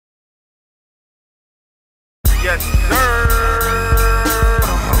Yes, sir.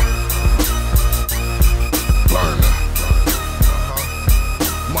 Burner.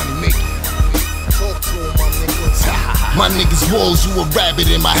 Money making. Talk to him, my niggas. My niggas walls, you a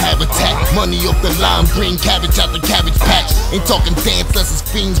rabbit in my habitat. Money off the lime, green cabbage out the cabbage patch. Ain't talking dance lessons,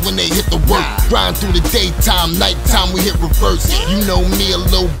 fiends when they hit the work. Grind through the daytime, nighttime we hit reverse. You know me, a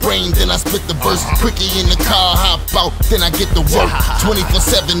low brain, then I split the verse. Quickie in the car, hop out, then I get to work.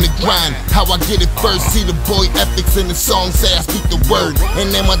 24/7 the grind, how I get it first. See the boy ethics in the song, say I speak the word.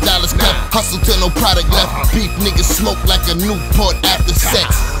 And then my dollars clap, hustle till no product left. Beef niggas smoke like a Newport after sex.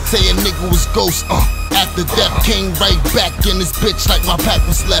 Say a nigga was ghost, after death. Came right back in this bitch like my pack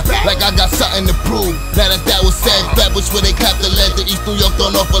was left. Like I got something to prove. Now that was sad, that was where they clapped the lead. The East New York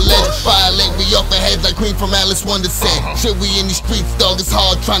thrown off a ledge. Violate me off the head like Queen from Alice Wonder said. Shit, we in these streets, dog, it's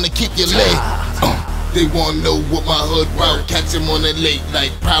hard trying to keep your leg. They wanna know what my hood route. Catch him on the late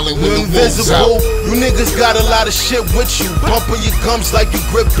night, prowling with the wolves out. You niggas got a lot of shit with you, bumping your gums like you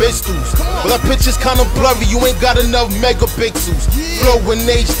grip pistols. But our pictures kinda blurry, you ain't got enough megapixels. Flow in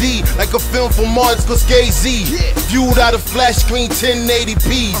HD like a film from Martin Scorsese. Viewed out of flash screen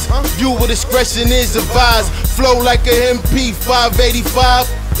 1080p's. View with discretion is advised. Flow like a MP 585.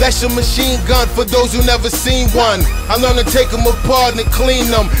 That's your machine gun for those who never seen one. I learn to take them apart and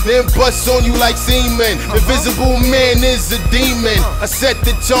clean them, then bust on you like semen. Invisible man is a demon. I set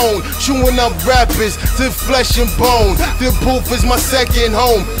the tone, chewing up rappers to flesh and bone. The booth is my second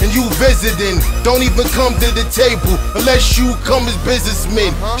home, and you visiting. Don't even come to the table unless you come as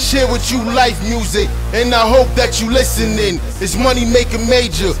businessmen. Share with you life music, and I hope that you listening. It's money making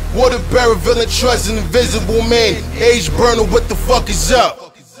major. Water bearer, villain trust, and invisible man. H-Burna, what the fuck is up?